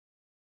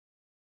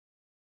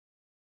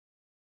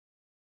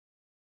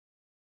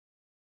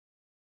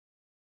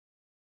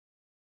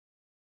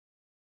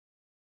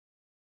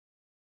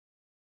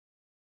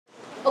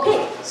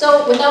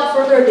So without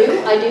further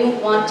ado, I do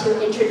want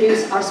to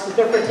introduce our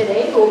speaker for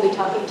today, who will be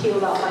talking to you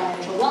about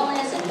financial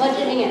wellness and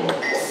budgeting and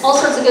all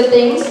sorts of good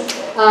things.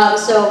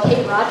 So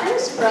Kate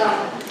Rogers from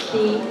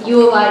the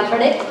U of I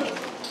Credit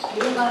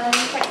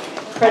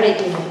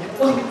Union.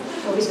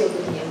 We'll be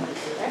speaking to you.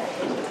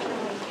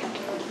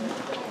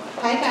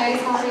 Hi guys,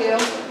 how are you?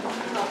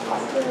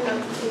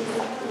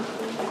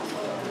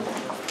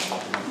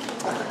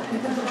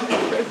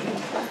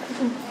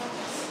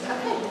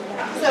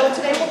 So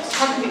today we'll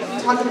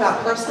be talking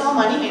about personal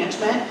money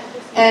management,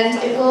 and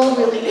it will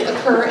really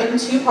occur in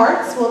two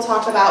parts. We'll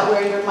talk about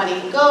where your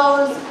money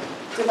goes,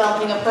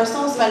 developing a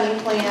personal spending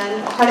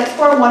plan, Credit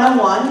Score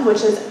 101,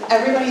 which is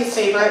everybody's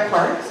favorite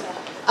part,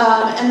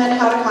 and then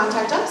how to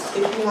contact us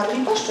if you have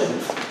any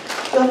questions.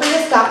 Feel free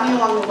to stop me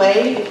along the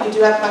way if you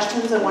do have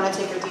questions and want to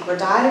take a deeper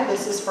dive.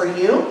 This is for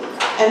you,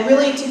 and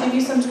really to give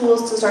you some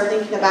tools to start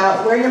thinking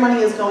about where your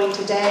money is going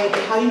today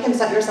and how you can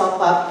set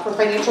yourself up for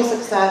financial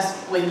success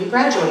when you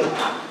graduate.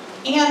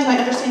 And my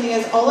understanding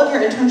is all of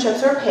your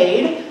internships are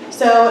paid,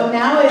 so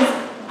now is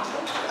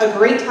a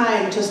great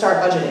time to start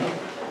budgeting.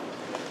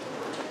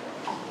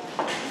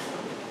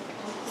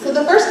 So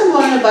the first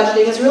component of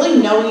budgeting is really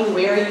knowing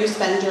where you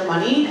spend your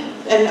money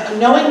and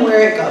knowing where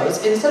it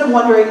goes instead of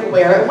wondering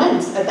where it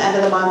went at the end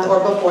of the month or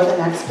before the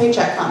next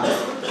paycheck comes.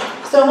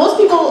 So most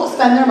people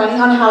spend their money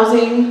on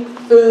housing,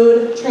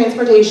 food,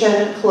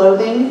 transportation,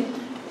 clothing,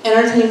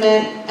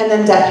 entertainment, and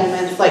then debt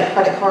payments like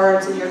credit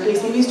cards, in your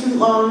case maybe student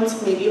loans,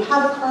 maybe you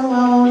have a car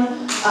loan.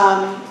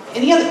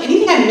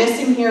 Anything I'm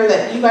missing here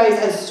that you guys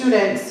as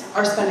students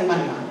are spending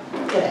money on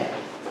today?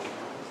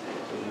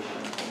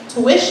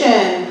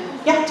 Tuition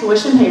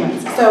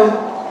payments.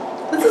 So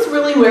this is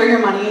really where your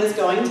money is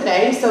going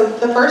today. So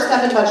the first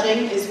step in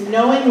budgeting is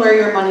knowing where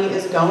your money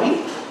is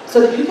going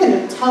so that you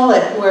can tell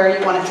it where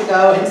you want it to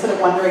go instead of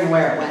wondering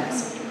where it went.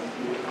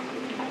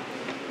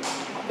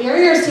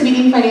 Barriers to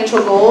meeting financial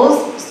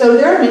goals. So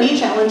there are many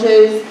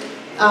challenges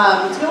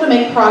to be able to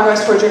make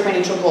progress towards your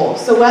financial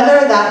goals. So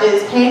whether that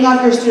is paying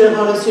off your student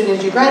loan as soon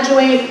as you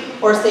graduate,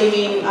 or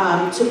saving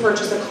to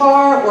purchase a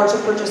car, or to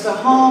purchase a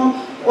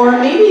home, or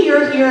maybe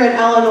you're here in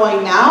Illinois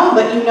now,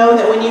 but you know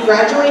that when you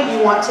graduate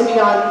you want to be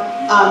on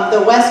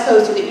the West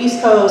Coast or the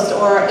East Coast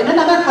or in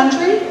another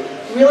country,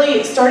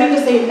 really starting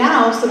to save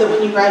now so that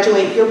when you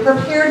graduate you're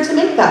prepared to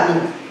make that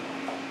move.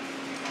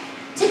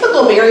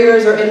 Typical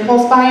barriers are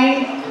impulse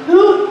buying.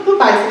 Who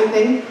buys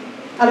anything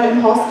out of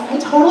impulse? I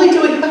totally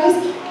do it, you guys.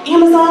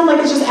 Amazon, like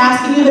it's just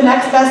asking you the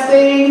next best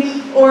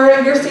thing,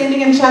 or you're standing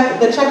in the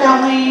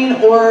checkout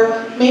lane,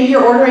 or maybe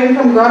you're ordering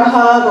from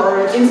Grubhub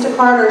or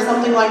Instacart or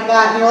something like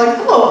that, and you're like,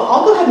 oh,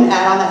 I'll go ahead and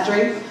add on that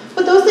drink.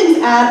 But those things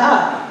add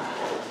up.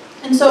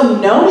 And so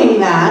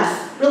knowing that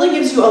really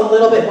gives you a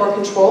little bit more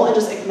control, and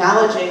just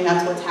acknowledging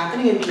that's what's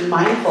happening and being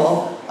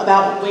mindful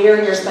about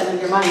where you're spending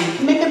your money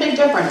can make a big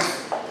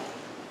difference.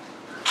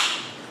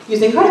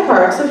 Using credit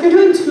cards. So if you're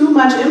doing too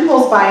much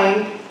impulse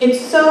buying, it's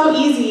so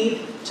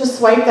easy to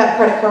swipe that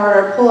credit card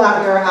or pull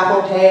out your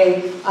Apple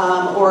Pay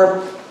or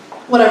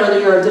whatever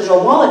your digital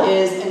wallet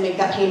is and make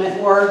that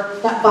payment, or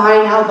that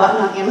buy now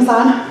button on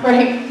Amazon,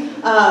 right?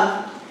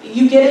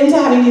 You get into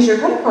having to use your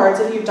credit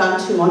cards if you've done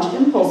too much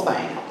impulse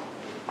buying.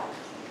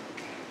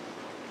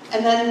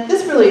 And then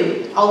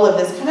all of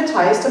this kind of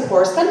ties to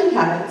poor spending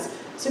habits.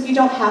 So if you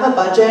don't have a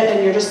budget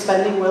and you're just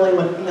spending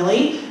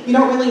willy-nilly, you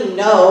don't really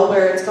know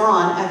where it's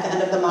gone at the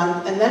end of the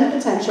month, and then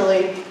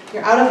potentially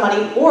you're out of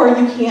money, or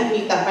you can't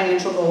meet that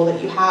financial goal that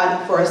you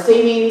had for a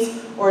savings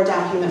or a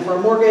down payment for a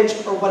mortgage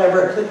or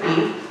whatever it could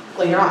be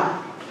later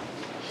on.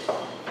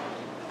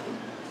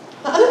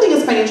 The other thing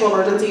is financial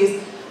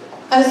emergencies.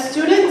 As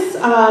students,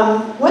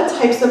 what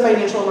types of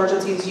financial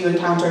emergencies do you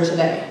encounter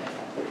today?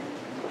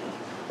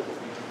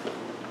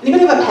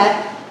 Anybody have a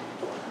pet?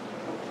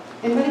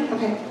 Anybody?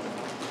 Okay.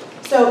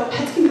 So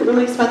pets can get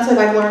really expensive.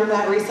 I've learned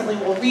that recently.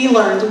 Well,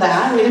 relearned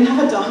that. We didn't have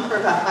a dog for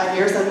about 5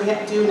 years, and we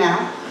do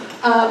now.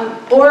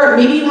 Or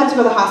maybe you have to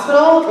go to the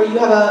hospital, or you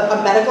have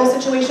a medical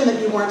situation that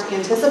you weren't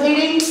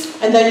anticipating,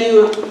 and then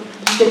you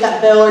get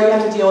that bill, or you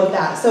have to deal with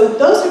that. So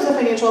those types of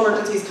financial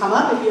emergencies come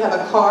up. If you have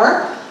a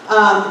car,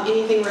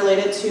 anything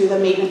related to the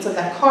maintenance of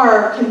that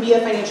car can be a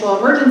financial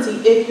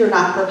emergency if you're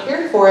not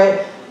prepared for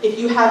it, if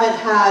you haven't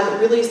had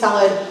really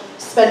solid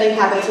spending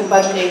habits and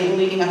budgeting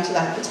leading up to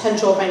that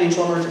potential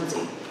financial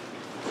emergency.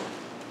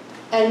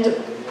 And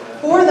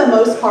for the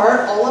most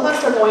part, all of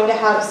us are going to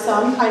have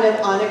some kind of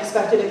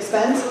unexpected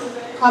expense,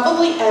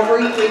 probably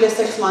every 3 to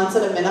 6 months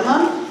at a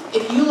minimum.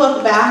 If you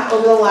look back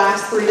over the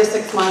last 3 to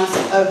 6 months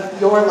of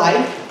your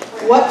life,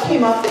 what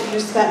came up that you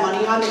spent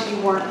money on that you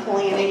weren't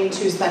planning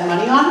to spend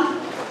money on?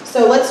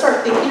 So let's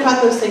start thinking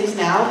about those things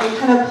now and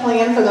kind of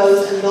plan for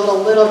those and build a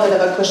little bit of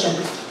a cushion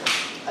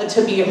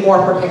to be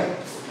more prepared.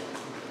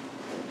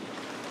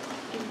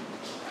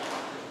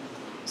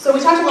 So we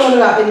talked a little bit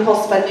about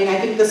impulse spending. I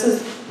think this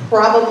is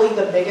probably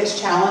the biggest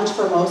challenge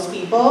for most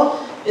people,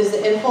 is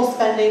the impulse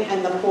spending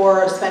and the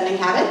poor spending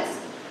habits.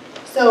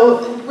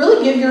 So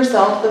really give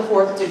yourself the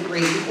 4th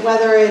degree,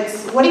 whether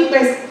it's, what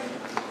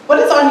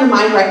is on your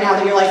mind right now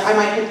that you're like, I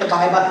might hit the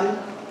buy button?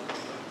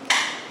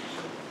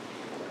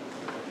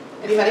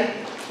 Anybody?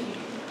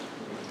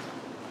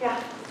 Yeah.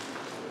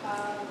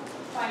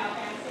 Final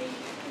Fantasy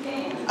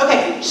game.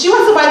 Okay, she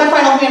wants to buy the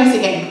Final Fantasy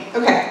game.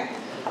 Okay.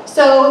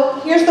 So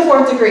here's the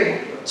 4th degree.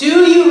 Do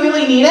you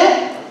really need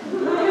it?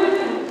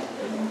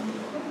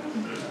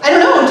 I don't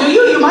know, do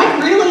you? You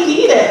might really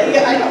need it.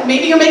 Yeah,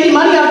 maybe you're making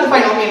money off the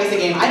Final Fantasy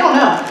game. I don't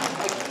know.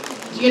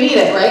 Do you need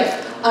it, right?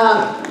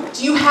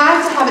 Do you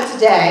have to have it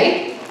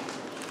today?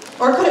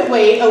 Or could it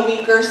wait a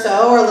week or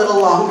so, or a little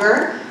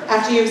longer,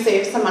 after you've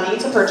saved some money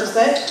to purchase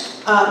it,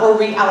 or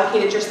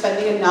reallocated your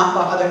spending and not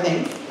bought other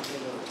things?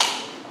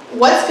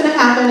 What's going to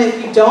happen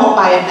if you don't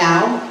buy it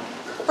now,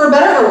 for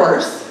better or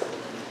worse?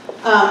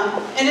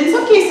 And in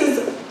some cases,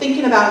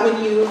 thinking about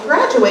when you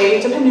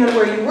graduate, depending on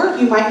where you work,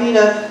 you might need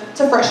to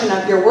freshen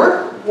up your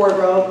work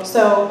wardrobe.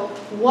 So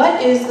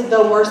what is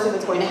the worst thing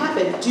that's going to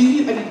happen? Do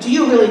you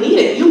really need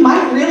it? You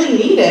might really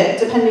need it,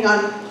 depending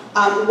on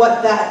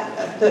what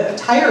the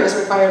attire is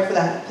required for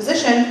that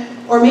position,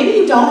 or maybe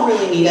you don't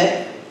really need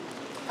it.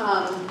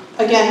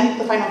 Again,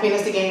 the Final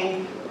Fantasy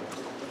game,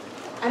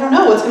 I don't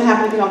know what's going to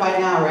happen if you don't buy it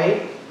now,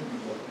 right?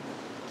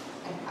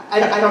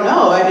 I don't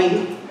know. I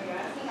mean,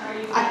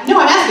 no,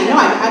 I'm asking. No,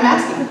 I'm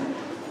asking.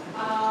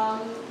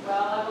 Well,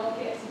 I won't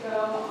get to go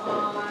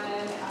on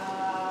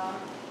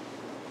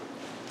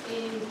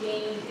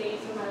in-game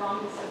dates with my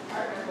long-distance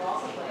partner who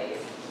also plays.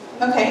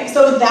 Okay,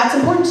 so that's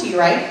important to you,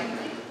 right?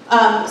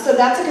 So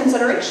that's a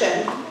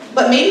consideration.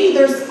 But maybe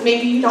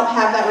you don't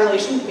have that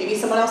relationship. Maybe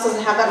someone else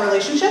doesn't have that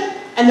relationship,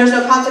 and there's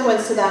no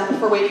consequence to them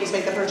for waiting to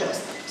make the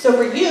purchase. So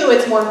for you,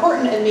 it's more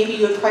important, and maybe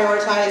you would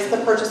prioritize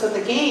the purchase of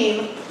the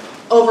game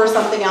over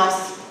something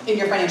else in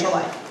your financial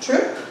life.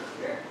 True?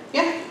 Sure.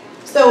 Yeah.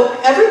 So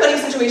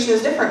everybody's situation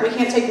is different. We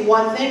can't take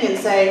one thing and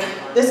say,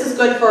 this is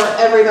good for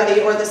everybody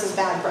or this is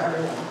bad for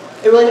everyone.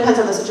 It really depends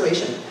on the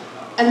situation.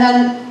 And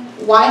then,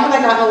 why have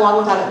I gotten along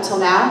without it until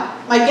now?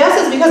 My guess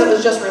is because it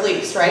was just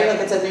released, right? Like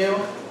it's a new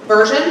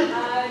version? No.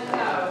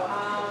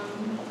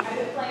 I've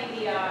been playing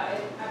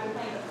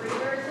the free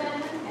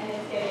version and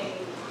it's getting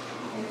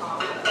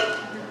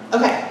impossible.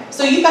 Okay,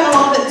 so you've gotten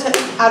along with it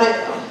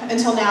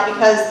until now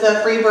because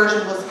the free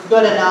version was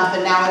good enough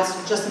and now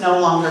it's just no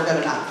longer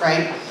good enough,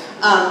 right?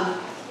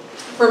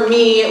 For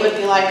me, it would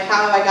be like,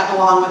 how have I gotten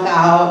along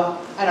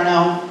without, I don't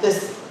know,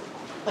 this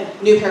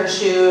like new pair of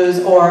shoes,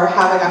 or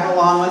how have I gotten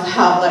along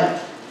without like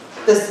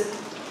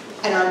this,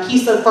 I don't know,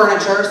 piece of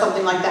furniture or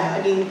something like that.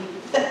 I mean,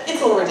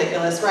 it's a little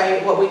ridiculous,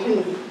 right? What we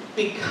can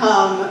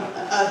become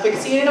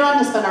fixated on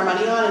to spend our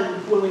money on,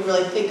 and when we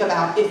really think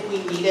about if we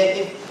need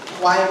it,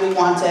 why we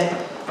want it.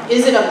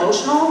 Is it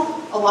emotional?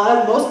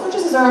 Most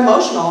purchases are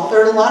emotional.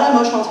 There's a lot of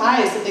emotional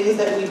ties to things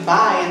that we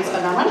buy and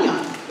spend our money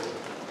on.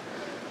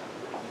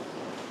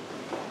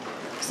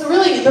 So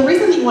really, the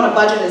reason that you want a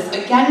budget is,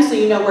 again, so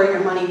you know where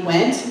your money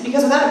went,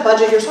 because without a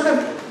budget,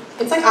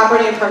 it's like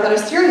operating a car without a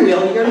steering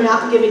wheel. You're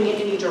not giving it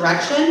any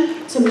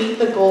direction to meet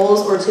the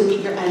goals or to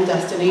meet your end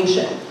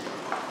destination.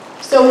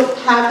 So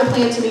have the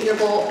plan to meet your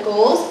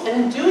goals,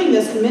 and in doing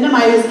this,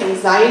 minimize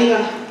anxiety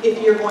on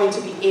if you're going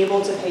to be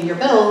able to pay your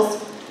bills.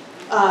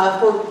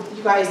 For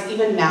you guys,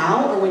 even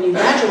now or when you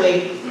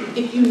graduate,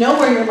 if you know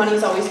where your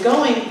money's always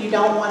going, you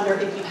don't wonder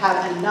if you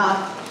have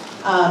enough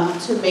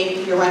to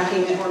make your rent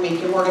payment or make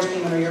your mortgage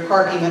payment or your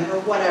car payment or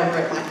whatever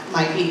it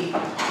might be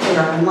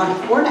later in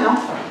life or now.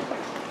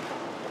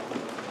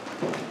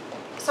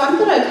 So I'm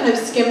going to kind of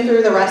skim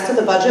through the rest of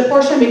the budget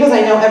portion because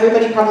I know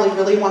everybody probably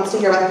really wants to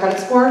hear about the credit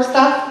score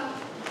stuff.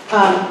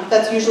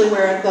 That's usually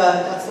where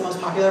that's the most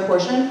popular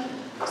portion.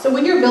 So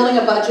when you're building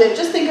a budget,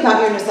 just think about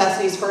your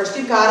necessities first.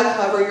 You've got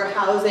to cover your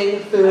housing,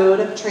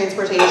 food,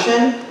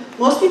 transportation.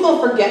 Most people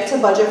forget to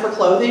budget for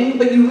clothing,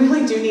 but you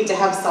really do need to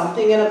have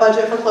something in a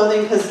budget for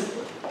clothing because,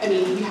 I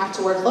mean, you have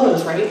to wear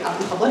clothes, right, out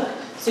in public.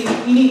 So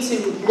you need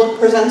to look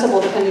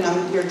presentable depending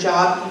on your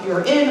job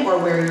you're in or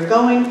where you're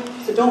going.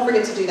 So don't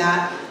forget to do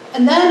that.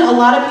 And then a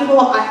lot of people,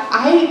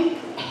 I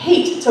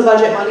hate to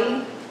budget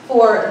money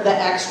for the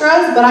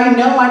extras, but I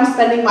know I'm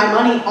spending my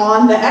money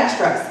on the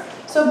extras.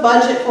 So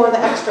budget for the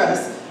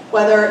extras,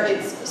 whether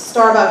it's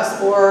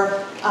Starbucks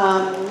or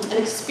an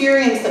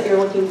experience that you're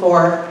looking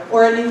for,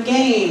 or a new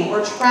game,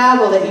 or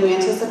travel that you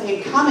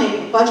anticipate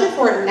coming. Budget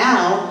for it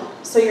now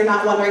so you're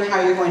not wondering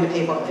how you're going to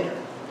pay for it later.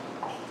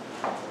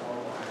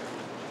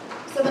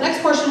 So the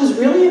next portion is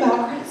really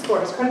about credit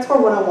scores. Credit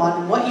score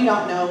 101, what you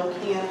don't know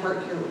can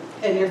hurt you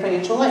in your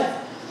financial life.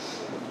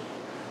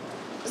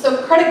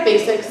 So credit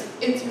basics,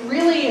 it's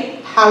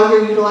really how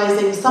you're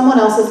utilizing someone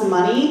else's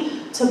money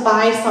to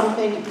buy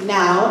something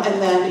now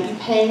and then you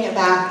paying it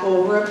back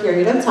over a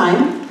period of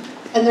time.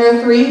 And there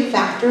are 3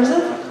 factors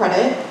of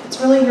credit. It's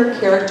really your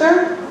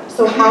character,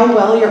 so how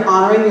well you're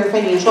honoring your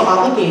financial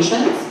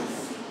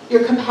obligations,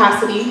 your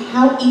capacity,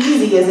 how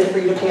easy is it for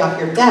you to pay off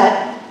your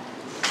debt,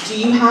 do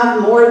you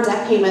have more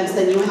debt payments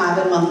than you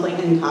have in monthly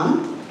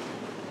income,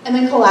 and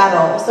then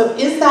collateral. So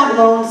is that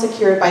loan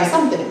secured by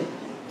something?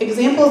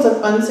 Examples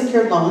of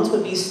unsecured loans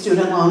would be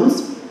student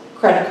loans,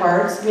 credit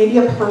cards, maybe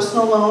a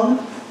personal loan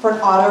for an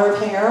auto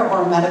repair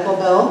or a medical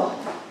bill.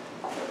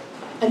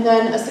 And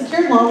then a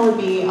secured loan would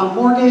be a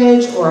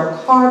mortgage or a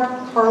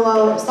car car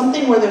loan,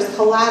 something where there's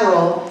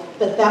collateral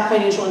that that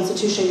financial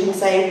institution can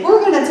say, we're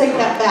going to take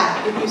that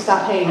back if you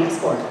stop paying us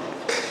for it.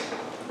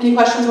 Any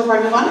questions before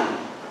I move on?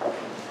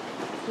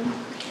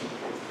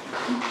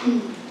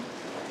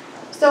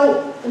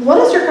 So what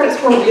does your credit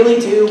score really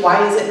do?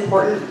 Why is it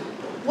important?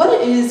 What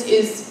it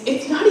is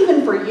it's not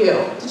even for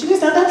you. Did you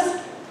guys know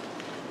this?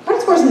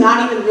 Credit score is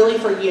not even really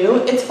for you.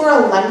 It's for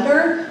a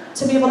lender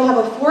to be able to have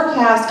a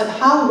forecast of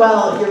how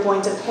well you're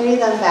going to pay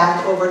them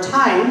back over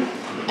time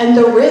and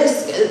the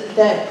risk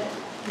that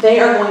they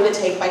are going to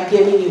take by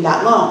giving you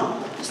that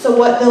loan. So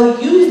what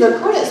they'll use their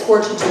credit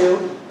score to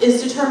do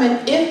is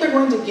determine if they're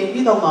going to give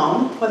you the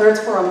loan, whether it's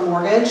for a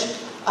mortgage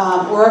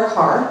or a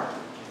car,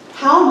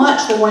 how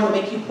much they're going to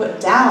make you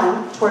put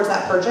down towards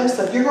that purchase.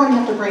 So if you're going to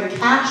have to bring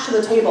cash to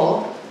the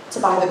table to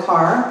buy the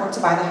car or to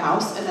buy the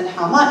house, and then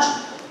how much,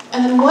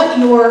 and then what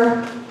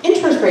your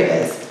interest rate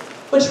is,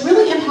 which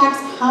really impacts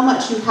how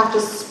much you have to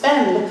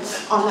spend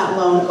on that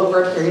loan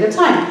over a period of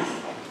time.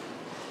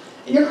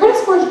 And your credit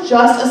score is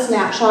just a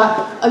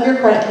snapshot of your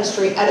credit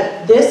history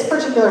at this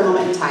particular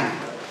moment in time.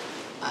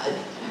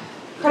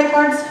 Credit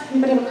cards,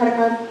 anybody have a credit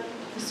card?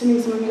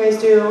 Assuming some of you guys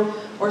do,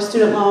 or a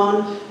student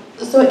loan.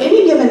 So at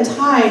any given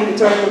time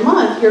during the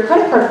month, your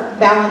credit card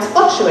balance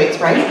fluctuates,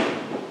 right?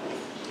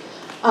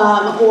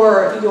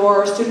 Or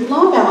your student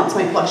loan balance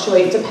might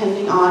fluctuate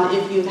depending on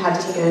if you've had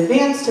to take an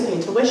advance to pay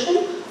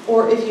tuition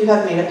or if you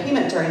have made a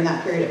payment during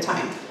that period of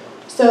time.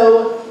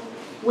 So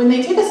when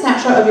they take a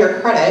snapshot of your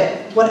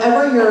credit,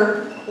 whatever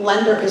your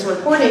lender is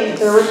reporting,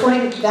 they're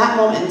reporting that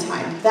moment in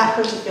time, that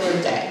particular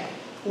day.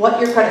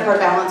 What your credit card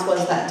balance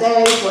was that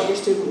day, what your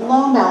student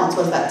loan balance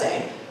was that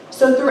day.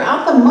 So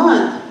throughout the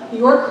month,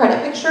 your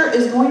credit picture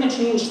is going to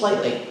change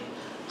slightly.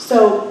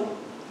 So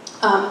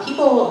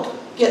people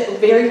get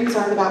very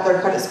concerned about their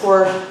credit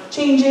score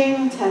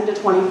changing 10 to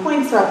 20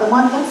 points throughout the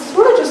month. That's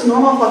sort of just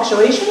normal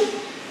fluctuation.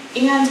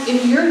 And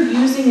if you're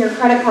using your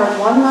credit card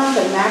one month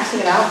and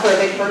maxing it out for a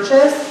big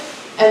purchase,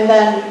 and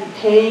then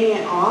paying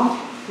it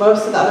off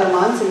most of the other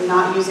months and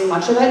not using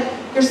much of it,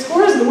 your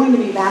score is going to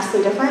be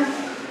vastly different.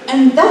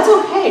 And that's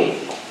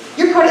okay.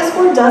 Your credit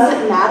score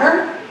doesn't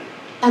matter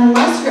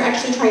unless you're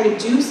actually trying to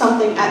do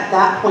something at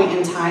that point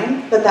in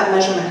time that that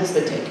measurement has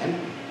been taken.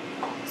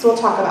 So we'll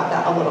talk about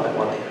that a little bit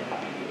more later.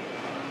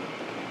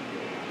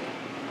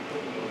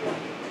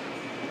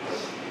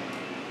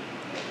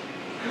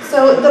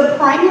 So the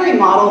primary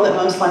model that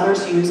most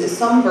lenders use is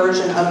some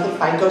version of the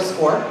FICO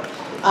score.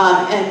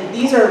 And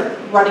these are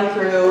running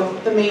through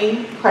the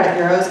main credit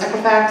bureaus,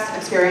 Equifax,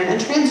 Experian,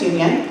 and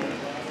TransUnion.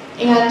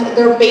 And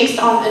they're based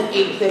on an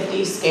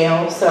 850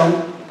 scale,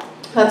 so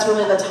that's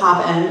really the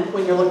top end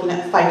when you're looking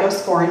at FICO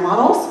scoring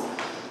models.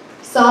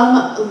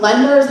 Some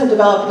lenders have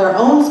developed their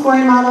own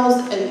scoring models,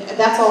 and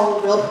that's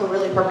all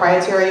really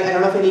proprietary. I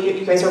don't know if any of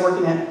you guys are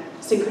working at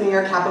Synchrony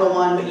or Capital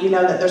One, but you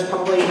know that there's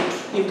probably,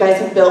 you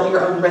guys have built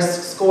your own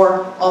risk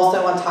score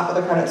also on top of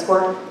the credit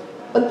score.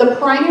 But the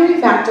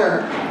primary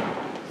factor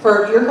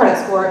for your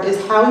credit score is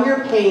how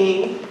you're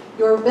paying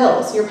your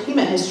bills, your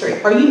payment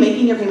history. Are you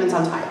making your payments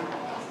on time?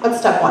 That's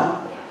step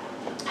one.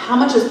 How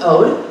much is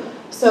owed?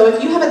 So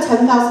if you have a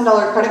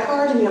 $10,000 credit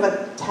card and you have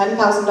a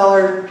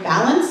 $10,000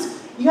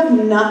 balance, you have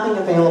nothing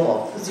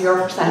available,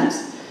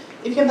 0%.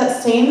 If you have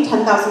that same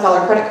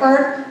 $10,000 credit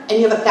card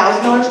and you have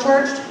 $1,000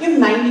 charged, you have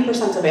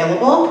 90%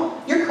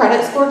 available. Your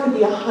credit score could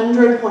be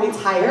 100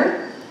 points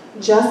higher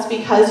just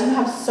because you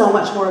have so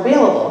much more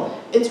available.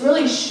 It's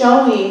really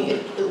showing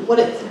what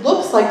it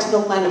looks like to the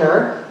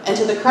lender and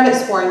to the credit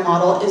scoring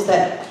model is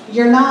that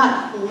you're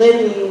not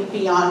living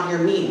beyond your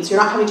means. You're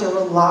not having to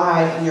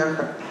rely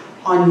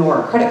on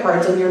your credit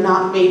cards, and you're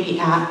not maybe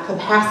at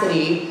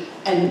capacity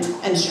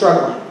and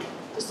struggling.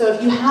 So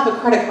if you have a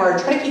credit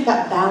card, try to keep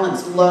that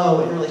balance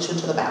low in relation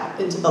to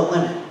the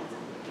limit.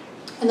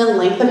 And then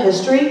length of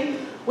history,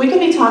 we could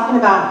be talking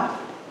about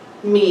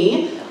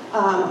me,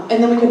 and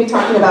then we could be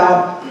talking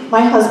about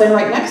my husband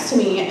right next to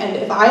me, and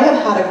if I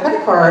have had a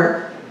credit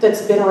card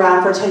that's been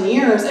around for 10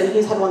 years and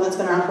he's had one that's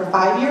been around for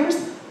 5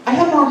 years, I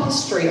have more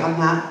history on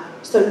that.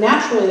 So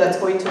naturally that's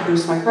going to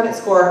boost my credit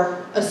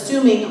score,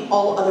 assuming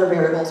all other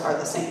variables are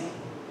the same.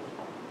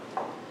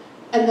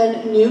 And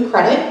then new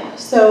credit.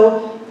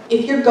 So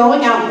if you're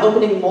going out and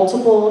opening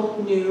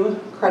multiple new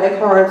credit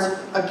cards,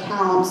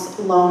 accounts,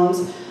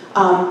 loans,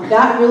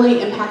 that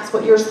really impacts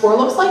what your score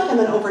looks like. And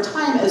then over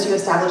time, as you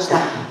establish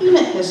that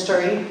payment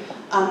history,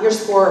 your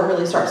score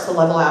really starts to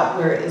level out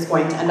where it is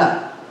going to end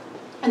up.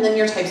 And then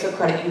your types of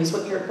credit use.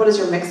 What does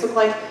your mix look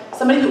like?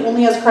 Somebody who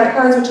only has credit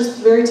cards, which is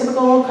very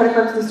typical, credit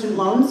cards and student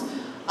loans,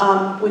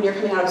 when you're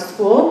coming out of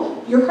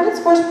school, your credit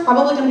score is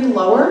probably going to be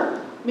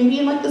lower, maybe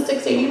in like the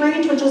 680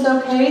 range, which is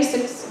okay,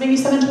 maybe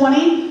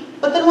 720.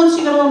 But then once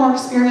you get a little more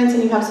experience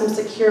and you have some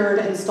secured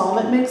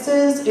installment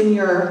mixes in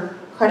your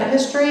credit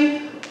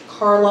history,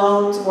 car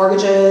loans,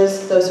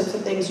 mortgages, those types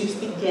of things, you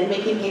begin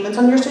making payments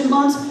on your student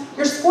loans,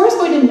 your score is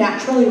going to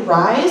naturally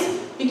rise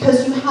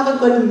because you have a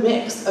good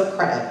mix of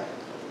credit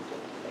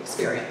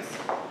experience.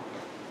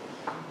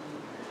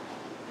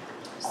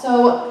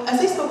 So as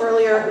I spoke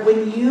earlier,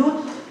 when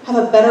you have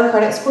a better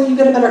credit score, you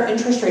get a better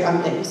interest rate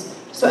on things.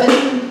 So So as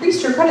you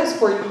increase your credit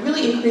score, you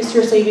really increase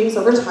your savings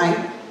over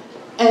time.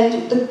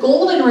 And the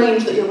golden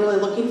range that you're really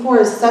looking for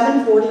is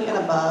 740 and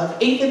above.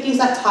 850 is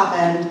that top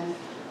end.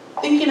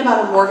 Thinking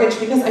about a mortgage,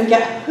 because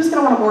who's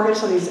going to want a mortgage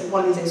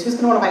one of these days? Who's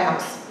going to want to buy a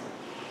house?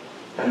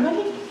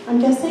 Anybody? I'm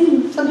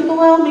guessing some people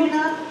will, maybe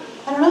not.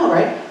 I don't know,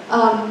 right?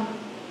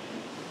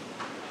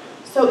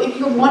 So if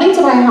you're wanting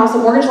to buy a house, a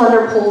mortgage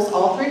lender pulls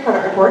all 3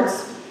 credit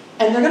reports,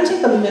 and they're going to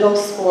take the middle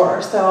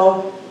score.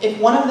 So if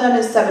one of them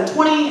is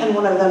 720 and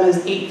one of them is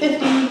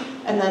 850,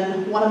 and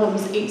then one of them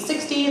is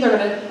 860,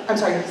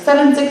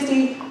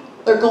 760,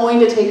 they're going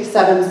to take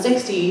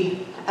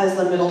 760 as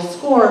the middle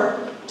score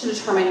to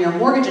determine your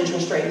mortgage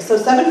interest rate. So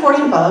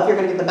 740 and above, you're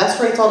going to get the best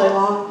rates all day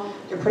long.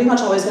 You're pretty much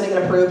always going to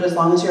get approved as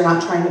long as you're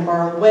not trying to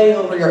borrow way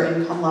over your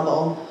income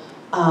level.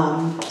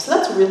 So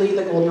that's really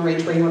the golden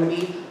range where you want to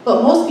be.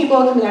 But most people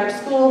coming out of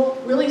school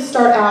really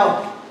start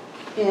out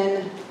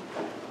in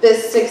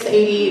this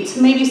 680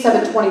 to maybe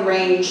 720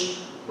 range,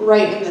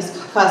 right in this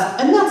cusp,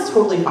 and that's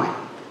totally fine.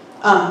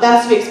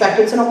 That's to be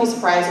expected, so don't be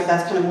surprised if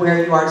that's kind of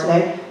where you are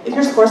today. If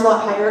your score's a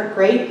lot higher,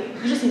 great.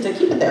 You just need to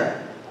keep it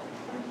there.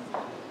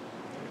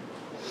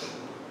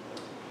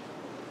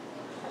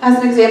 As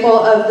an example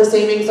of the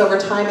savings over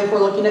time, if we're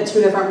looking at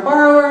 2 different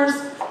borrowers,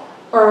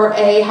 borrower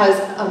A has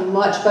a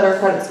much better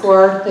credit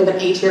score. They have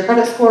an A-tier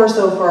credit score,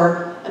 so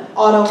for an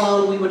auto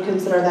loan, we would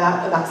consider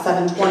that about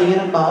 720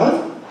 and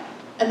above.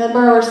 And then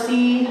borrower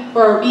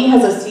B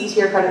has a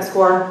C-tier credit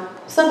score,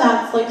 so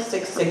that's like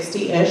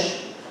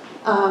 660-ish.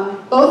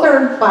 Both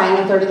are buying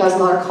a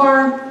 $30,000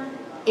 car,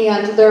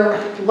 and their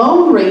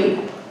loan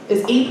rate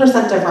is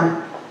 8%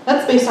 different.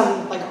 That's based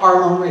on like our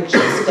loan rate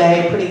sheets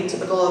today, pretty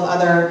typical of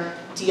other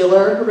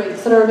dealer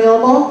rates that are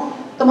available.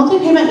 The monthly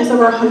payment is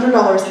over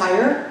 $100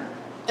 higher,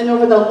 and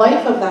over the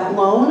life of that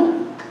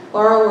loan,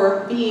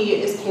 borrower B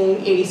is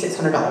paying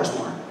 $8,600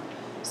 more.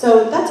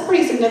 So that's a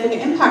pretty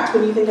significant impact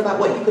when you think about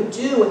what you could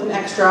do with an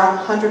extra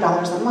 $100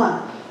 a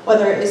month,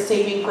 whether it is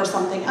saving for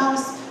something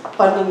else,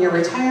 funding your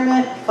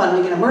retirement,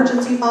 funding an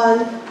emergency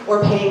fund,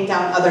 or paying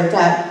down other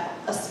debt,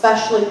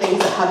 especially things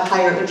that have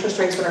higher interest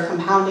rates that are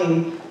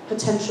compounding,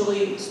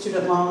 potentially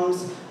student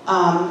loans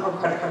or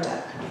credit card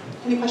debt.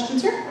 Any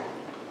questions here?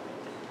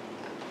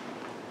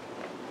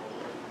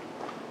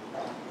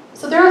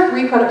 So there are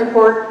 3 credit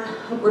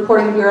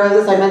reporting bureaus,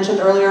 as I mentioned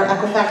earlier,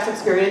 Equifax,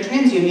 Experian, and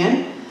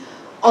TransUnion.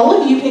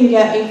 All of you can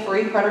get a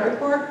free credit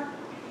report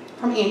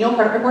from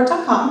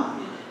annualcreditreport.com.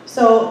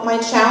 So my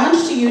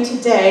challenge to you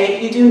today,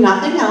 if you do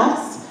nothing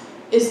else,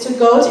 is to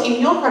go to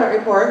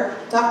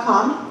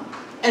annualcreditreport.com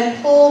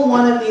and pull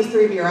one of these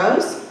 3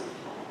 bureaus,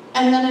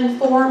 and then in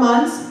 4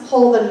 months,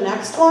 pull the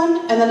next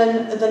one, and then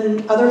in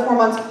the other 4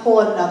 months, pull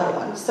another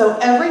one. So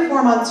every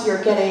 4 months,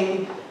 you're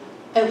getting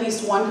at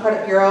least 1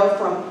 credit bureau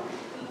from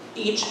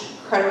each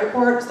credit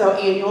report, so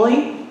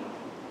annually.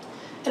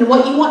 And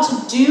what you want to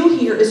do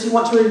here is you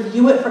want to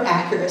review it for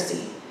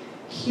accuracy.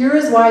 Here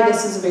is why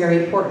this is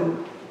very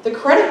important. The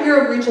credit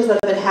bureau breaches that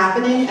have been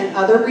happening and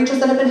other breaches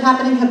that have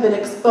been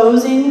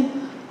exposing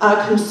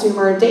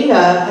consumer data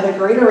at a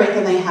greater rate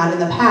than they had in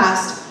the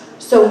past.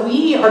 So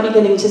we are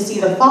beginning to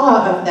see the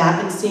fallout of that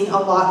and seeing a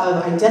lot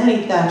of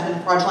identity theft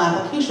and fraudulent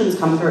applications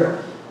come through.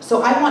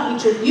 So I want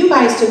each of you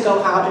guys to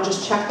go out and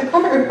just check the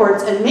credit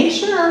reports and make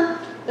sure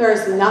there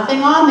is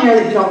nothing on there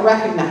that you don't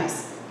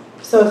recognize.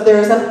 So if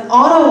there's an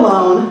auto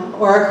loan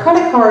or a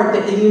credit card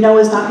that you know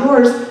is not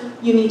yours,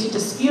 you need to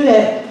dispute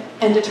it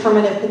and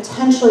determine if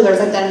potentially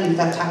there's identity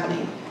theft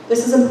happening.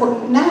 This is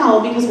important now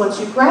because once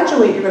you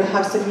graduate, you're going to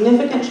have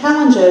significant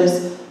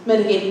challenges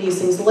mitigating these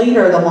things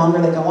later the longer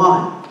they go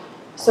on.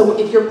 So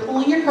if you're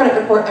pulling your credit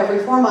report every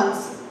 4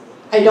 months,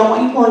 I don't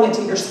want you pulling it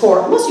to your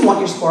score. Unless you want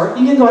your score,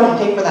 you can go ahead and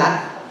pay for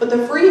that. But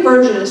the free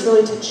version is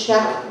really to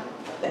check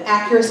the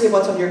accuracy of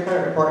what's on your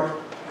credit report.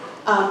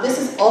 This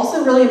is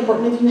also really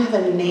important if you have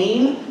a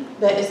name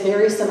that is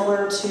very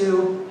similar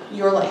to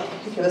your, like,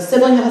 if you have a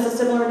sibling that has a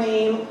similar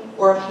name,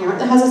 or a parent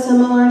that has a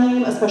similar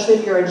name, especially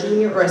if you're a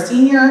junior or a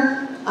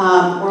senior,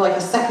 or like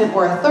a second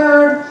or a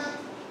third.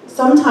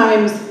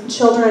 Sometimes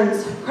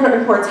children's credit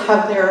reports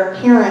have their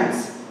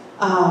parents'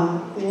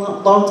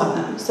 loans on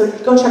them. So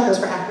go check those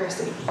for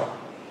accuracy.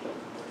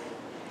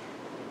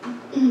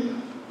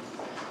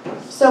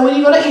 So when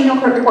you go to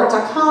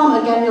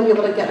annualcreditreport.com, again, you'll be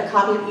able to get a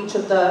copy of each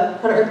of the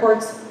credit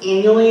reports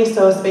annually,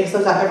 so space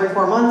those out every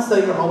 4 months, so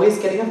you're always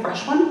getting a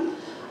fresh one.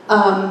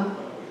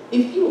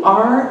 If you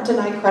are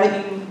denied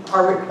credit,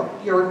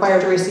 you're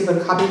required to receive a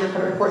copy of your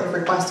credit report if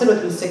requested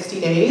within 60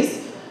 days.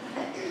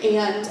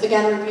 And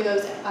again, review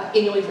those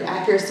annually for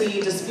accuracy,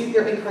 dispute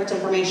your incorrect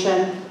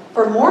information.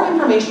 For more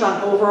information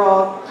on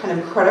overall kind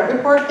of credit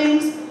report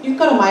things, you can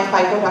go to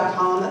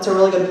myfico.com. That's a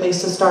really good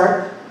place to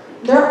start.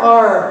 There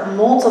are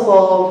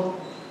multiple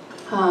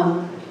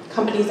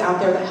companies out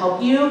there that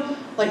help you,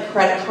 like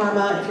Credit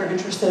Karma, if you're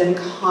interested in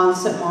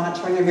constant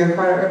monitoring of your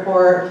credit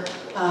report.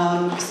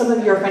 Some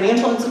of your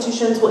financial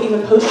institutions will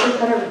even post your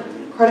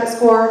credit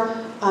score,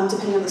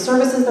 depending on the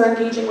services they're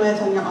engaging with,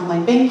 on your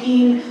online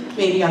banking,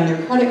 maybe on your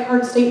credit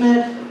card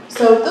statement.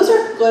 So those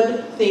are a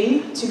good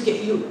thing to get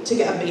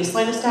a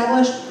baseline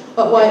established.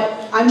 But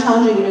what I'm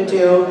challenging you to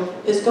do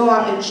is go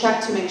out and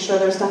check to make sure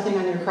there's nothing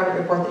on your credit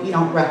report that you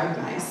don't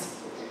recognize,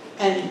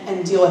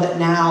 and deal with it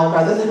now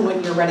rather than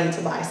when you're ready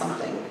to buy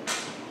something.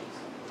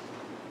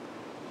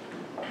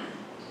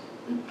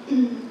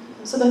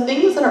 So the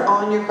things that are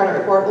on your credit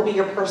report will be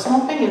your personal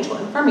financial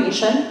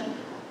information,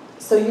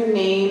 so your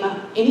name,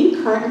 any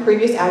current and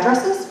previous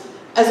addresses.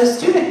 As a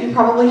student, you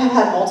probably have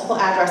had multiple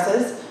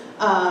addresses,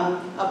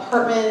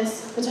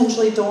 apartments,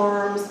 potentially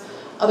dorms,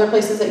 other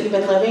places that you've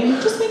been living.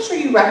 Just make sure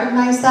you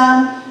recognize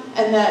them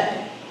and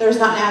that there's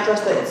not an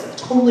address that is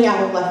totally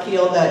out of left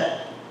field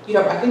that you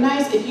don't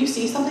recognize. If you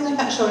see something like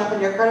that showing up on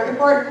your credit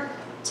report,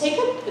 take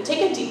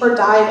a deeper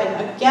dive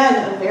and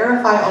again,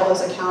 verify all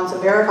those accounts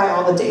and verify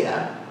all the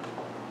data.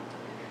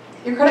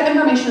 Your credit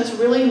information is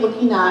really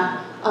looking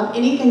at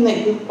anything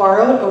that you've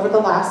borrowed over the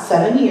last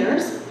 7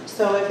 years.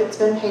 So if it's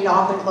been paid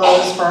off and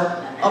closed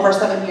for over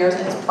 7 years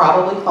and it's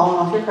probably fallen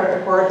off your credit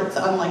report, it's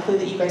unlikely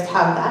that you guys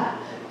have that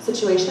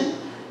situation.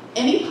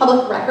 Any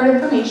public record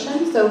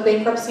information, so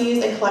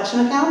bankruptcies and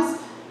collection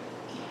accounts.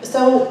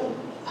 So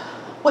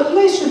what you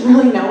guys should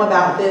really know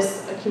about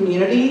this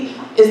community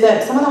is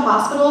that some of the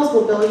hospitals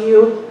will bill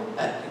you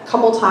a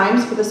couple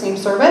times for the same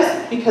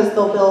service because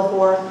they'll bill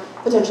for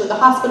potentially the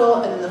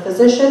hospital and then the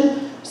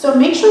physician. So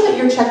make sure that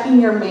you're checking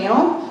your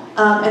mail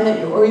and that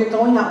you're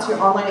going out to your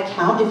online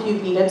account if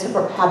you've needed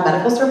to have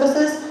medical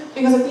services,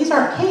 because if these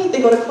aren't paid,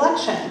 they go to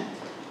collection.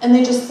 And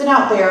they just sit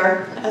out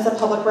there as a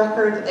public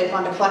record that they've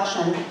gone to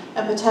collection,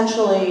 and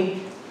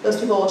potentially those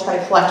people will try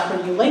to collect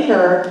from you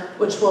later,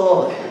 which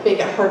will make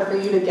it hard for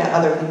you to get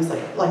other things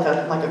like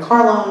a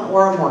car loan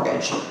or a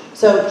mortgage.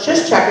 So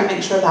just check and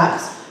make sure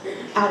that's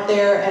out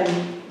there. And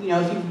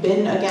if you've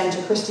been again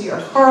to Christy or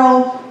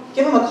Carl,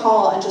 give them a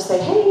call and just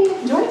say, hey,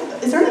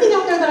 is there anything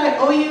out there that I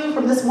owe you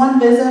from this one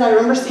visit? I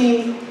remember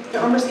seeing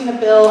a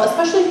bill,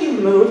 especially if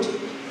you've moved.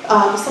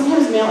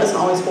 Sometimes mail isn't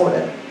always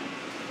forwarded.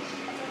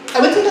 I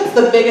would say that's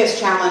the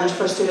biggest challenge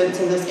for students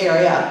in this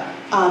area,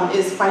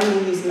 is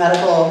finding these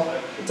medical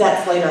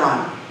debts later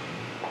on.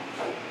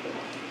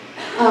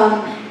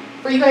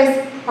 For you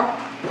guys,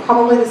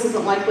 probably this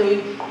isn't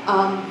likely,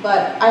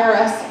 but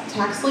IRS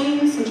tax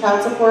liens and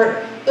child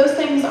support, those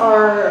things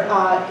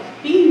are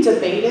being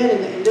debated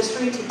in the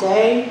industry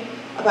today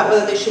about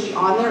whether they should be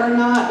on there or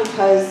not,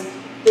 because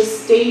the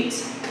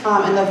state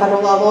and the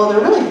federal level,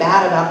 they're really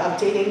bad about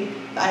updating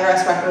the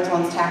IRS records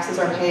once taxes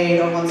are paid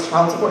or once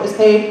child support is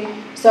paid.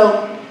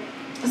 So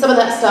some of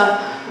that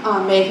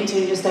stuff may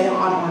continue to stay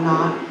on or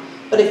not.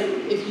 But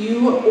if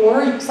you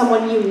or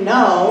someone you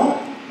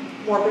know,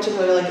 more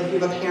particularly like if you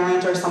have a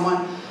parent or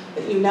someone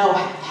that you know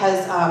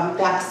has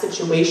that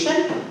situation,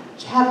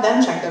 have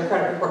them check their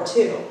credit report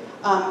too.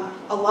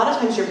 A lot of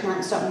times your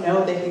parents don't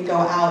know they can go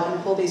out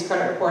and pull these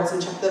credit reports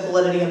and check the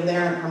validity of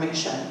their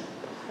information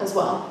as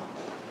well.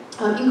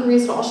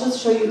 Inquiries will also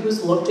show you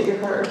who's looked at your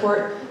credit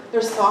report.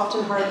 There's soft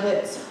and hard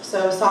hits.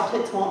 So soft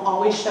hits won't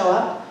always show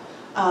up,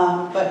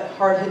 but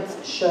hard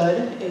hits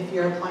should if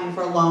you're applying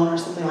for a loan or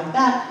something like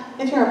that.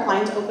 If you're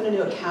applying to open a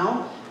new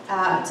account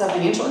at a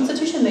financial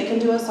institution, they can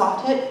do a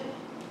soft hit,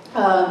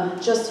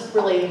 just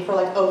really for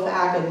like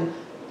OFAC and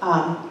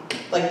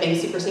like Bank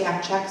Secrecy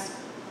Act checks.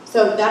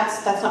 So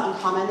that's not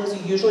uncommon.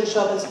 Those usually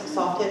show up as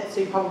soft hits,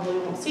 so you probably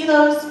won't see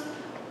those.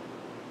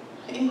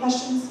 Any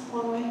questions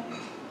along the way?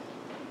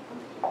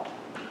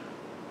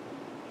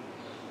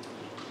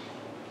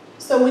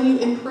 So when you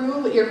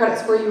improve your credit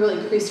score, you really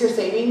increase your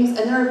savings,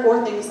 and there are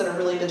 4 things that are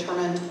really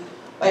determined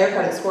by your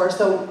credit score.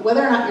 So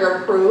whether or not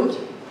you're approved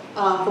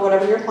for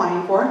whatever you're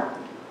applying for,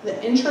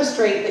 the interest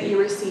rate that you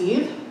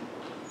receive,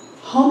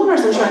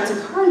 homeowners insurance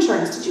and car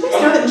insurance. Did you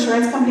guys know that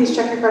insurance companies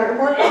check your credit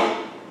report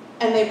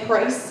and they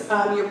price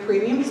your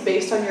premiums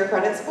based on your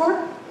credit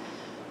score?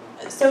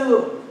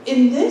 So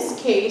in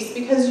this case,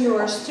 because you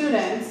are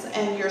students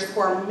and your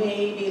score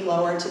may be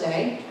lower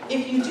today,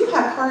 if you do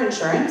have car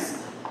insurance,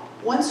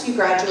 once you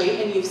graduate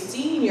and you've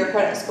seen your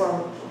credit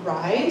score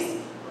rise,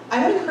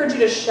 I would encourage you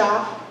to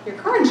shop your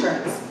car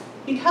insurance,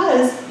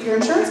 because your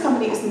insurance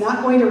company is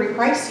not going to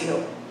reprice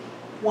you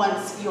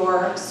once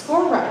your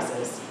score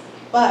rises.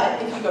 But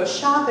if you go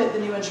shop it, the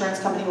new insurance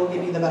company will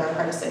give you the better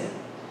pricing.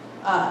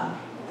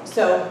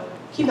 So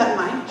keep that in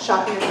mind,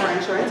 shopping your car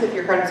insurance if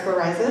your credit score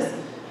rises.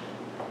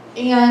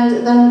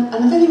 And then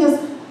another thing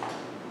is,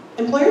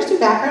 employers do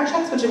background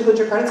checks, which include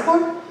your credit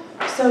score.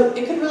 So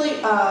it could really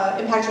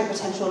impact your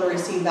potential to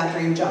receive that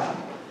dream job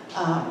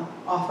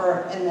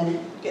offer and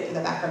then get through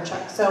the background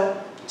check.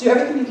 So do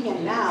everything you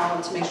can now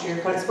to make sure your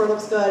credit score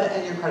looks good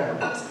and your credit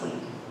report is clean.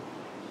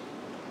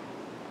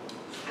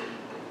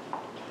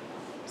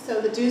 So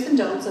the do's and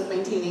don'ts of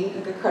maintaining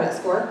a good credit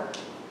score: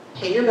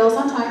 pay your bills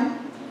on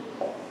time,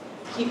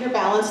 keep your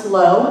balance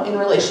low in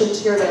relation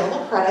to your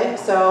available credit.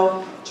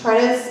 So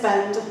try to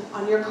spend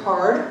on your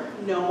card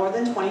no more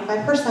than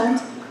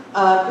 25%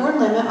 of your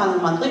limit on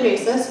a monthly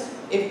basis.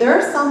 If there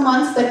are some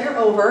months that you're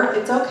over,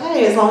 it's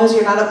okay, as long as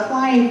you're not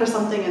applying for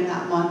something in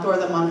that month or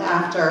the month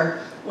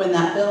after when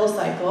that bill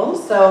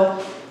cycles.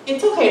 So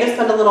it's okay to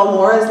spend a little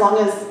more as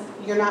long as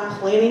you're not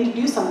planning to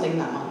do something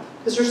that month.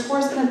 because your score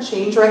is going to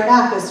change right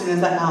back as soon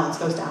as that balance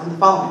goes down the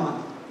following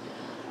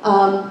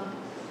month.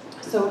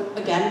 So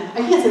again, I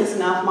can't say this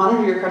enough,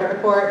 monitor your credit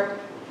report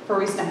for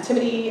recent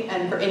activity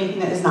and for anything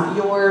that is not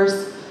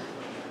yours.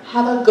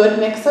 Have a good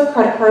mix of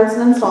credit cards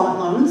and installment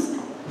loans.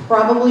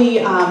 Probably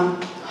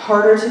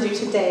harder to do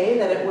today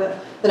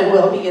than it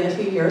will be in a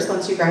few years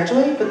once you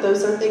graduate, but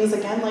those are things,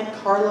 again, like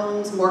car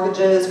loans,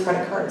 mortgages,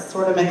 credit cards,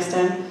 sort of mixed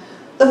in.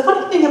 The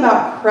funny thing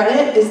about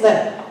credit is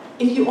that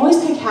if you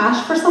always pay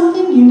cash for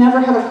something, you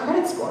never have a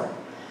credit score.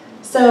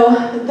 So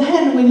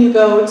then when you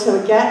go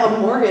to get a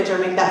mortgage or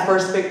make that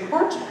first big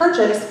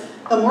purchase,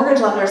 the mortgage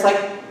lender is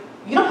like,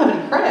 you don't have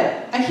any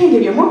credit. I can't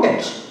give you a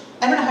mortgage.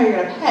 I don't know how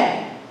you're going to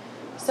pay.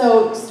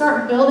 So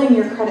start building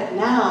your credit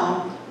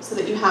now so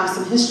that you have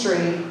some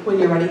history when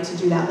you're ready to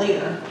do that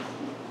later.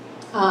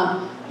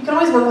 You can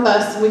always work with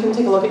us. We can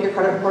take a look at your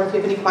credit report if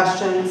you have any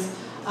questions.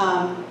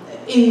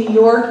 In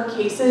your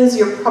cases,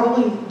 you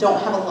probably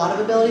don't have a lot of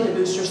ability to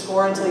boost your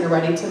score until you're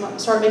ready to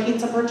start making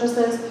some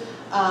purchases.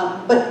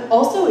 But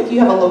also, if you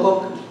have a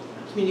local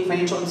community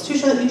financial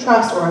institution that you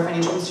trust or a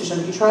financial institution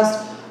that you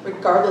trust,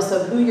 regardless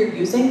of who you're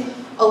using,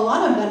 a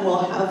lot of them will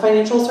have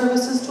financial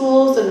services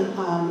tools and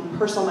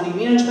personal money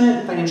management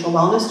and financial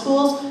wellness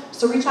tools.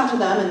 So reach out to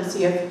them and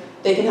see if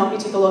they can help you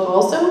take a look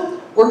also.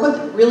 Work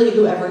with really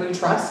whoever you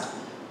trust.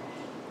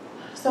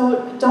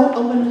 So don't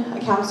open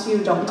accounts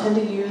you don't intend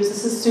to use.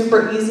 This is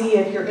super easy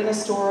if you're in a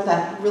store,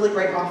 that really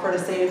great offer to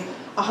save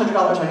 $100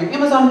 on your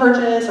Amazon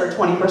purchase or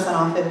 20%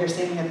 off if you're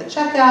saving at the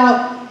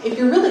checkout. If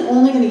you're really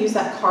only going to use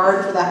that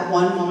card for that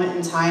one moment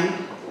in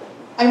time,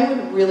 I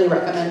would really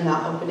recommend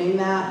not opening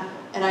that,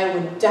 and I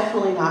would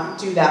definitely not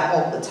do that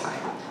all the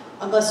time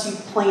unless you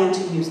plan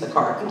to use the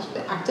card and keep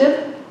it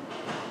active.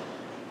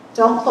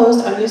 Don't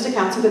close unused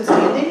accounts in good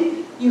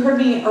standing. You heard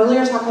me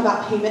earlier talk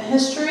about payment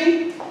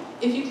history.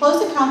 If you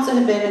close accounts that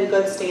have been in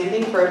good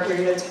standing for a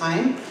period of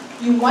time,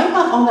 you wipe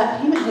out all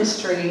that payment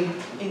history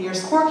in your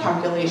score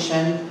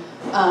calculation.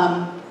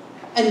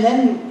 And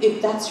then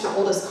if that's your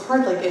oldest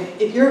card, like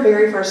if your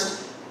very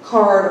first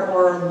card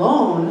or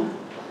loan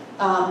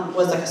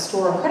was like a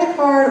store or credit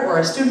card or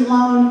a student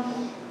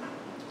loan,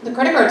 the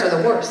credit cards are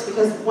the worst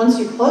because once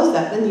you close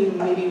that, then you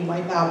maybe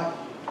wipe out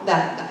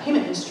that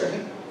payment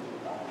history.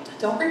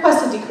 Don't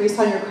request a decrease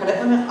on your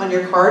credit limit on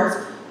your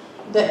cards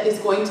that is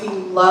going to be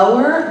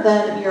lower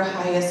than your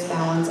highest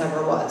balance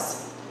ever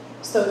was.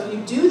 So if you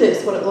do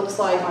this, what it looks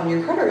like on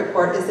your credit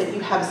report is that you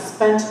have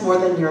spent more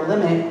than your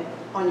limit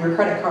on your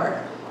credit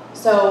card.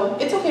 So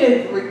it's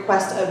okay to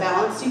request a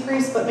balance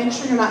decrease, but make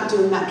sure you're not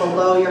doing that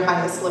below your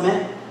highest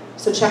limit.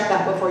 So check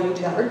that before you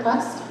do that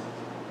request.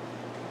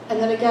 And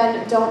then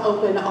again, don't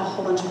open a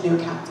whole bunch of new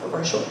accounts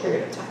over a short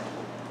period of time.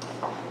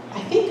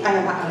 I think I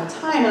am out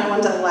of time and I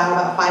wanted to allow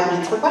about 5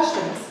 minutes for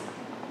questions.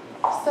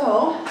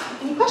 So,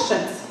 any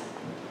questions?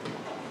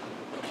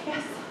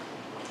 Yes?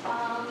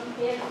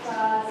 If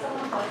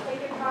someone does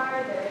take a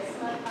card, there is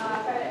some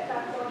credit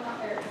card going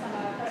on, or some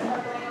credit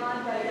card going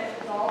on, but it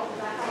gets resolved, is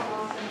that how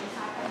long can you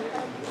have on your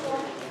credit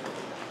score?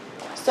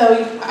 So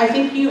I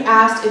think you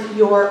asked if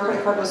your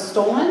credit card was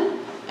stolen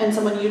and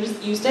someone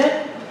used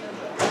it.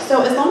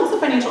 So as long as the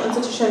financial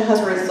institution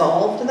has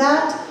resolved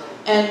that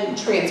and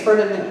transferred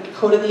and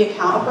coded the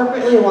account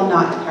appropriately, it will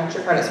not impact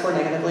your credit score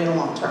negatively in the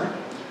long term.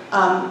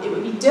 It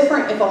would be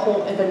different if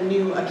a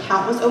new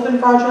account was opened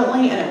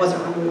fraudulently and it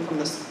wasn't removed from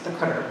the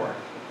credit report.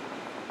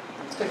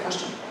 That's a good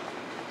question.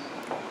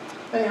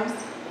 Anybody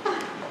else?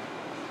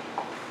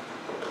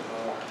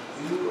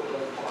 Do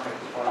electronic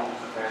funds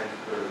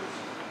transfers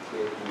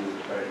give you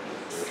credit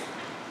history?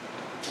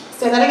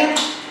 Say that again?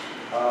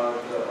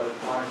 The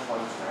electronic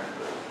funds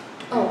transfers.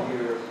 Oh. If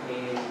you're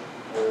paying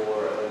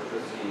for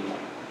electricity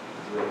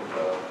with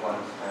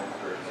funds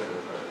transferred to the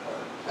credit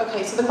card.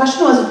 Okay, so the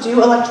question was,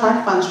 do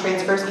electronic funds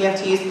transfers,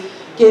 EFTs,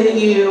 give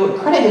you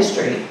credit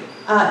history?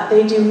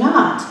 They do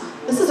not.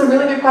 This is a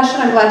really good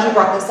question. I'm glad you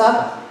brought this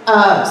up.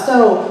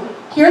 So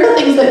here are the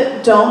things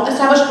that don't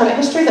establish credit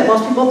history that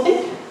most people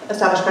think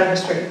establish credit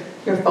history.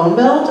 Your phone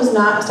bill does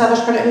not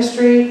establish credit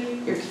history.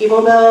 Your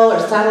cable bill or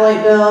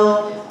satellite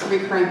bill,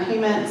 recurring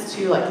payments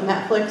to like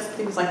Netflix,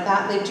 things like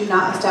that, they do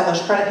not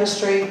establish credit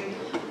history.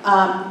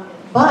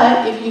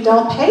 But if you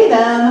don't pay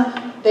them,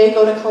 they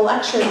go to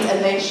collections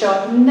and they show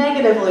up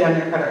negatively on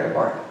your credit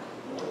report.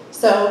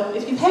 So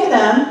if you pay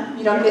them,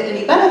 you don't get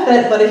any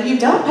benefit, but if you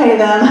don't pay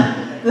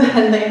them,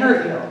 then they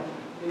hurt you.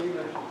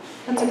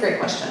 That's a great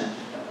question.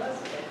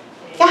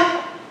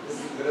 Yeah? This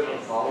is a bit of a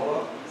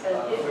follow-up.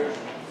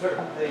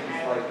 Certain things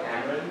like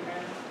Ameren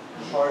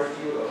charge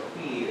you a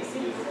fee if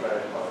you use a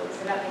credit card. Is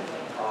that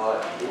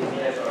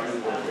already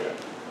worth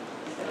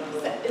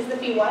it? Is the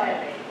fee what?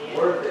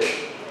 Worth it.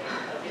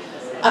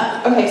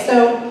 Okay,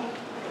 so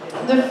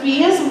the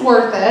fee is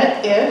worth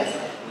it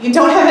if you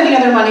don't have any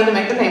other money to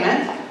make the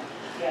payment,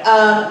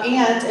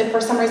 and if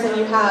for some reason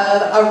you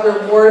have a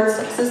rewards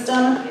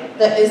system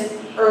that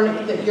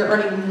you're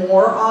earning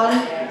more on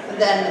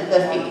than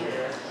the fee.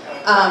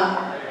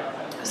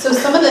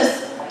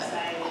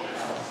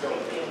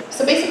 So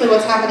So basically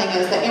what's happening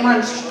is that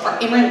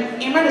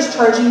Ameren is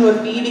charging you a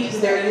fee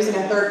because they're using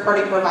a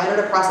third-party provider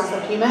to process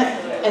the payment,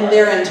 and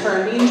they're in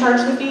turn being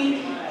charged the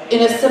fee.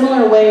 In a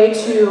similar way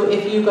to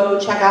if you go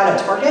check out at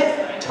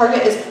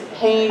Target is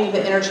paying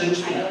the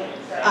interchange fee.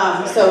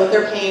 So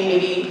they're paying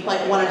maybe like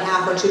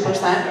 1.5% or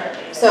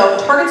 2%. So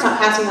Target's not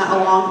passing that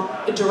along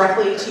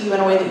directly to you in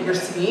a way that you're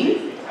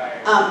seeing,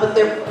 but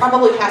they're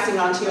probably passing it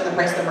on to you in the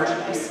price of the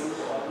merchandise.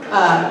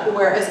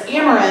 Whereas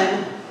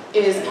Ameren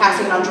is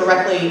passing it on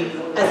directly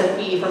as a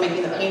fee for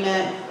making the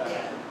payment.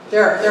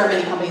 There are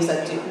many companies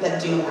that do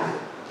that.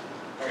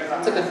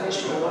 It's a good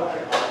question. If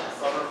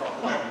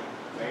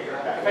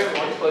I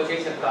want to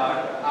purchase a car,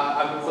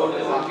 I would go to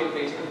the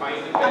marketplace to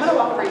find the best. I'm going to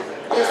walk right.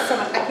 There's so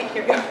much, I can't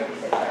hear you.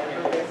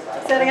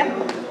 Say that again?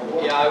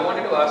 Yeah, I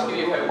wanted to ask you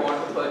if I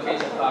want to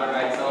purchase a car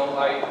right now,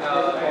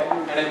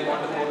 and I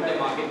want to go to the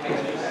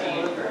marketplace to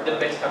see the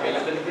best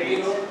available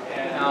rates.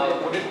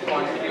 Would it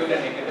constitute a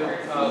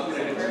negative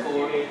credit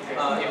score if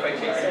I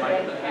check in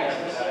multiple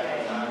places?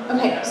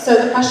 Okay, so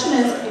the question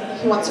is,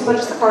 he wants to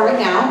purchase a car right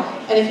now,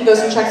 and if he goes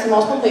and checks in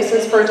multiple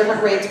places for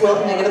different rates, will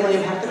it negatively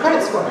impact the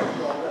credit score?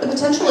 The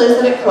potential is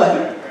that it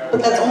could,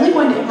 but that's only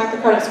going to impact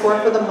the credit score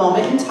for the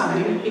moment in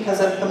time because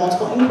of the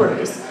multiple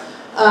inquiries.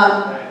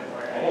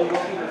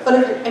 But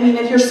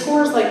if your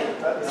score is like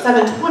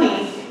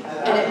 720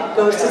 and it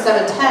goes to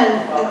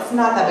 710, it's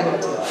not that big of a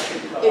deal.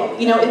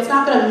 It's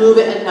not going to move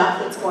it enough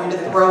that's going to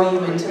throw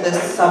you into this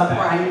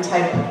subprime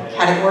type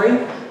category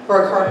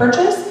for a car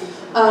purchase.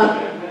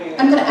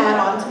 I'm going to add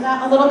on to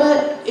that a little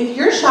bit. If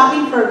you're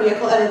shopping for a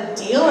vehicle at a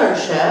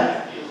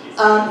dealership,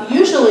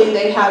 usually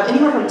they have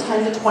anywhere from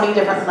 10 to 20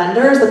 different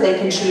lenders that they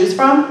can choose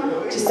from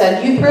to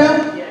send you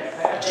through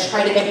to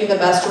try to get you the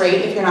best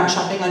rate if you're not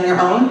shopping on your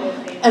own.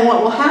 And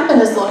what will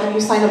happen is they'll have you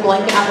sign a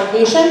blanket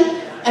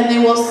application, and they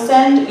will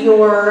send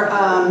your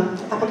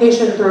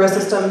application through a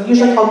system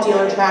usually called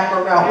DealerTrack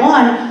or Route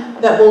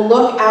 1 that will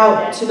look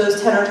out to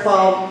those 10 or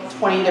 12,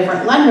 20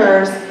 different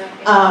lenders,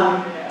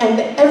 and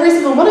every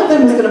single one of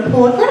them is going to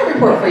pull a credit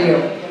report for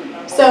you.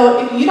 So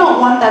if you don't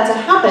want that to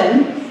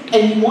happen,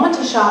 and you want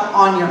to shop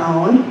on your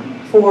own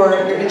for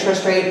your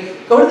interest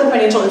rate, go to the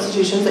financial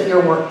institutions that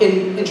you're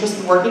interested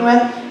in working with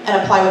and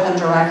apply with them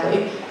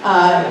directly.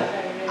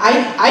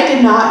 I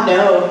did not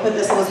know that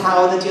this was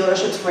how the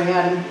dealerships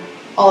ran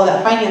all of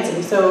that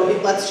financing. So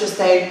let's just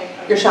say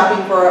you're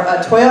shopping for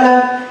a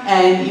Toyota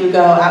and you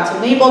go out to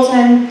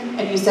Mapleton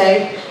and you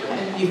say,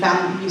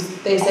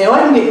 they say, oh, I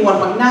can get you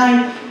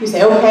 1.9. You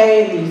say,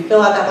 okay, and you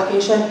fill out the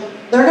application.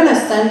 They're going to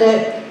send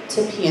it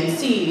to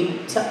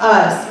PNC, to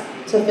us,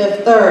 to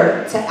Fifth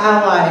Third, to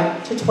Ally,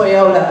 to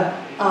Toyota,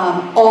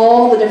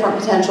 all the different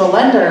potential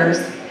lenders,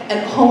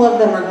 and all of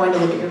them are going to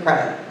look at your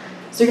credit.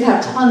 So you're going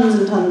to have tons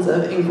and tons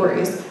of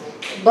inquiries.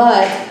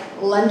 But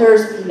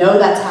lenders know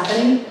that's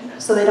happening,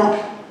 so they don't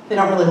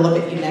really look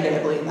at you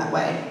negatively in that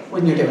way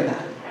when you're doing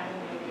that.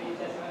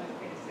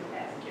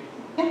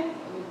 Yeah.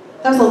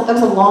 That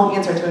was a long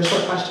answer to a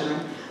short question,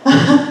 right?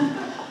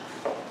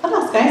 What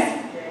else, guys?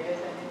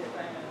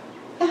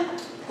 Yeah.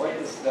 What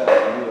is the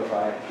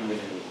UFI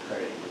Community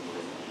Credit Union?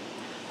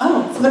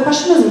 Oh, so the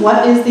question is,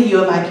 what is the U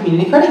of I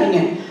Community Credit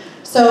Union?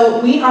 So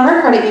we are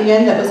a credit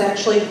union that was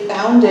actually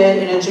founded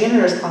in a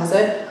janitor's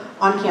closet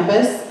on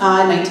campus in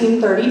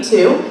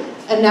 1932.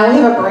 And now we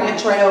have a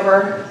branch right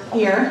over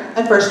here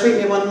at First Street.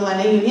 We have one in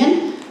Lena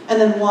Union, and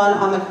then one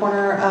on the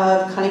corner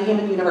of Cunningham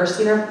and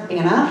University in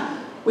Urbana.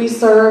 We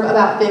serve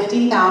about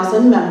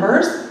 50,000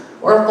 members.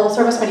 We're a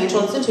full-service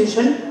financial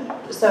institution.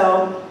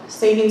 So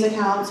savings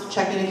accounts,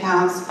 checking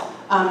accounts,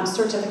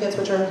 certificates,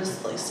 which are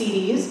like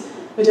CDs.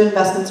 We do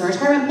investments and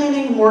retirement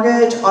planning,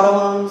 mortgage, auto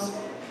loans,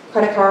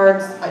 credit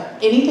cards,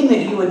 anything that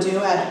you would do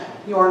at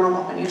your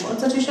normal financial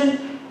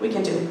institution, we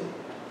can do.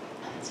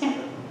 So yeah,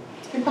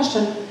 it's a good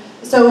question.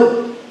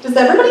 So does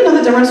everybody know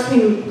the difference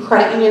between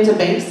credit unions and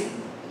banks?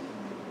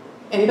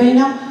 Anybody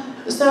know?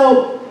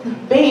 So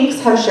banks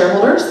have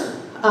shareholders,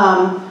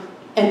 and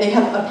they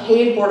have a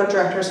paid board of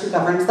directors who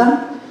governs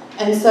them.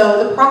 And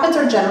so the profits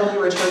are generally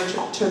returned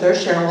to their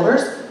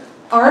shareholders.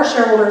 Our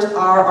shareholders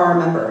are our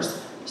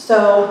members.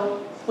 So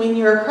when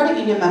you're a credit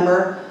union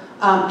member,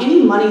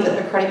 any money that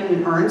the credit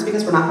union earns,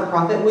 because we're not for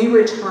profit, we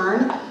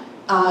return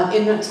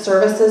in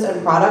services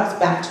and products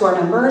back to our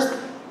members,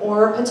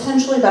 or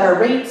potentially better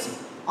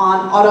rates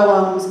on auto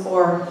loans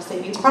or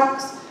savings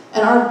products.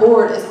 And our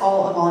board is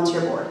all a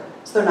volunteer board,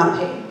 so they're not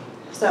paid.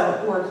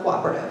 So we're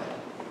cooperative.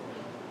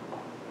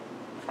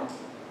 Any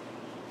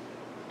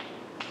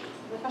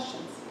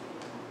questions?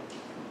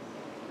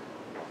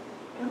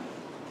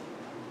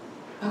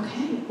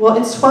 Okay, well,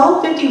 it's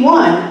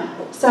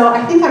 12:51, so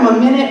I think I'm a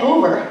minute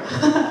over.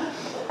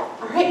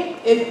 All right,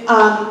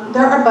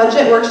 there are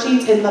budget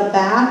worksheets in the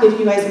back if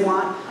you guys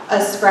want a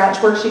scratch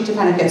worksheet to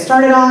kind of get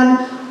started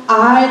on.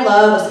 I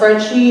love a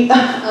spreadsheet.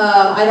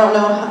 I don't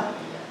know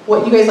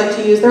what you guys like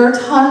to use. There are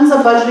tons of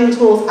budgeting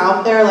tools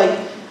out there, like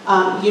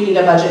you need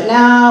a budget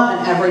now,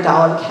 and every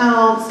dollar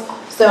counts.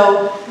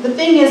 So the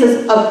thing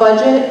is a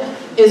budget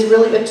is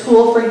really a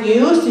tool for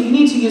you, so you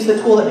need to use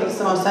the tool that makes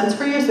the most sense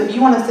for you. So if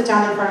you want to sit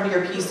down in front of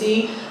your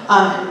PC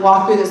and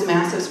walk through this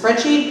massive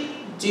spreadsheet,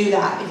 do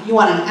that. If you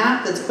want an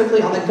app that's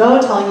quickly on the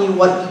go telling you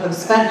what you have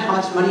spent, how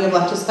much money you have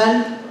left to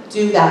spend,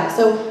 do that.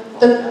 So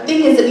the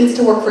thing is, it needs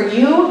to work for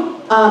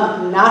you,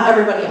 not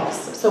everybody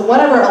else. So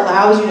whatever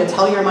allows you to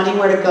tell your money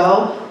where to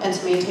go and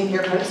to maintain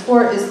your credit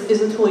score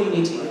is a tool you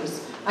need to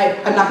use.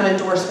 I'm not going to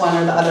endorse one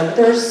or the other, but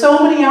there are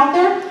so many out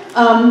there.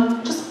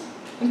 Just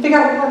figure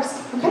out what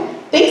works. Okay?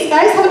 Thanks,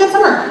 guys. Have a good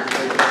summer.